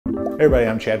Hey everybody,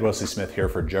 I'm Chad Wesley Smith here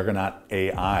for Juggernaut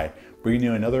AI, bringing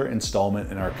you another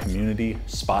installment in our Community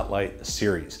Spotlight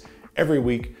series. Every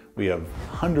week we have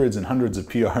hundreds and hundreds of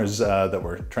PRs that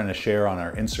we're trying to share on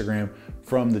our Instagram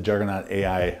from the Juggernaut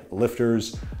AI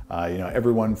lifters.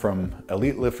 Everyone from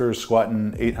elite lifters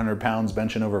squatting 800 pounds,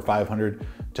 benching over 500,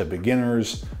 to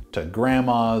beginners, to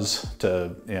grandmas,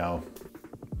 to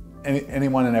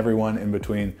anyone and everyone in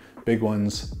between, big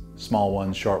ones, small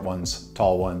ones, short ones,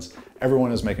 tall ones.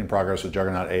 Everyone is making progress with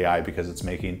Juggernaut AI because it's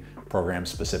making programs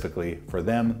specifically for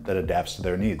them that adapts to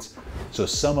their needs. So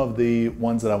some of the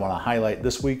ones that I want to highlight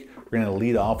this week, we're going to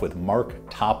lead off with Mark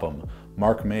Topham.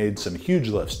 Mark made some huge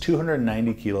lifts: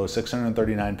 290 kilo,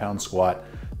 639 pound squat,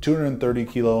 230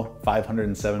 kilo,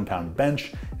 507 pound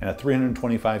bench, and a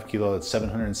 325 kilo,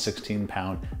 716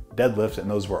 pound deadlift. And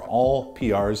those were all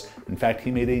PRs. In fact,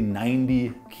 he made a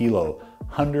 90 kilo,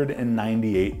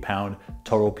 198 pound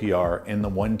total PR in the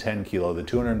 110 kilo, the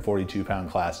 242 pound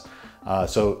class.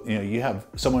 So you have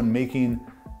someone making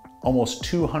almost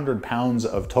 200 pounds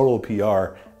of total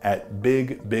PR at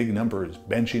big numbers,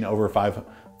 benching over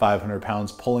 500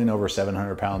 pounds, pulling over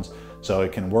 700 pounds. So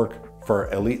it can work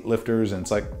for elite lifters, and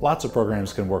it's like lots of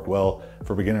programs can work well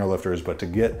for beginner lifters, but to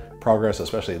get progress,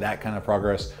 especially that kind of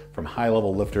progress from high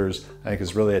level lifters, I think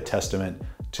is really a testament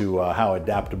to how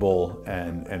adaptable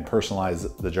and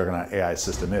personalized the Juggernaut AI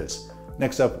system is.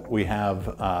 Next up, we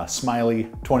have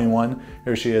Smiley 21.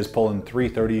 Here she is pulling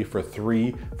 330 for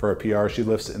 3 for a PR. She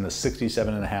lifts in the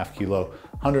 67.5 kilo,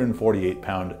 148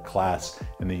 pound class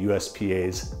in the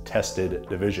USPA's Tested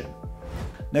Division.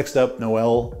 Next up,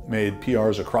 Noelle made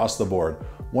PRs across the board: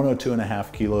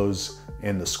 102.5 kilos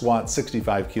in the squat,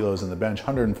 65 kilos in the bench,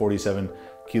 147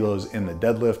 kilos in the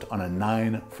deadlift on a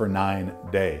 9 for 9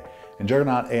 day. And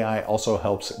Juggernaut AI also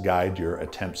helps guide your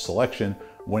attempt selection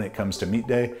when it comes to meet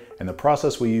day. And the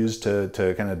process we used to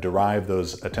kind of derive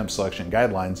those attempt selection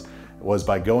guidelines was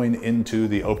by going into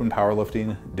the Open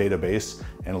Powerlifting database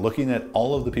and looking at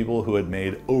all of the people who had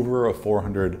made over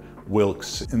 400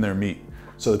 Wilks in their meet.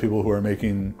 So the people who are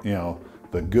making,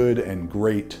 the good and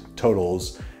great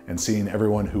totals, and seeing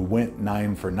everyone who went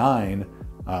 9 for 9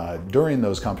 during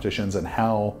those competitions and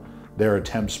how their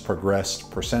attempts progressed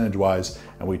percentage-wise.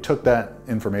 And we took that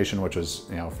information, which was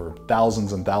for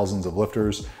thousands and thousands of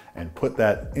lifters, and put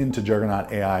that into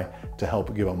Juggernaut AI to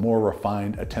help give a more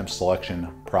refined attempt selection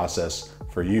process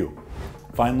for you.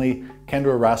 Finally,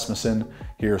 Kendra Rasmussen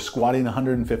here, squatting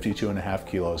 152.5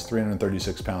 kilos,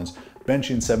 336 pounds,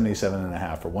 benching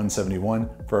 77.5 for 171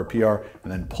 for a PR,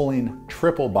 and then pulling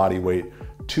triple body weight,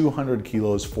 200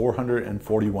 kilos,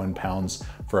 441 pounds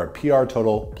for a PR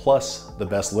total, plus the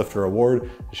best lifter award.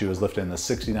 She was lifting the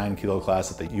 69 kilo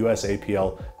class at the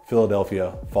USAPL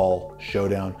Philadelphia Fall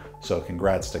Showdown. So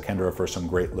congrats to Kendra for some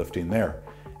great lifting there.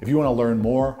 If you want to learn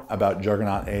more about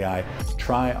Juggernaut AI,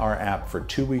 try our app for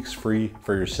 2 weeks free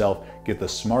for yourself. Get the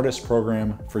smartest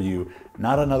program for you,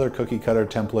 not another cookie cutter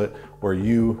template where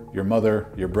you, your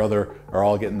mother, your brother are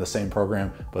all getting the same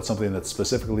program, but something that's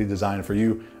specifically designed for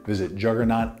you. Visit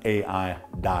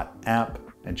juggernautai.app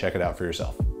and check it out for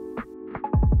yourself.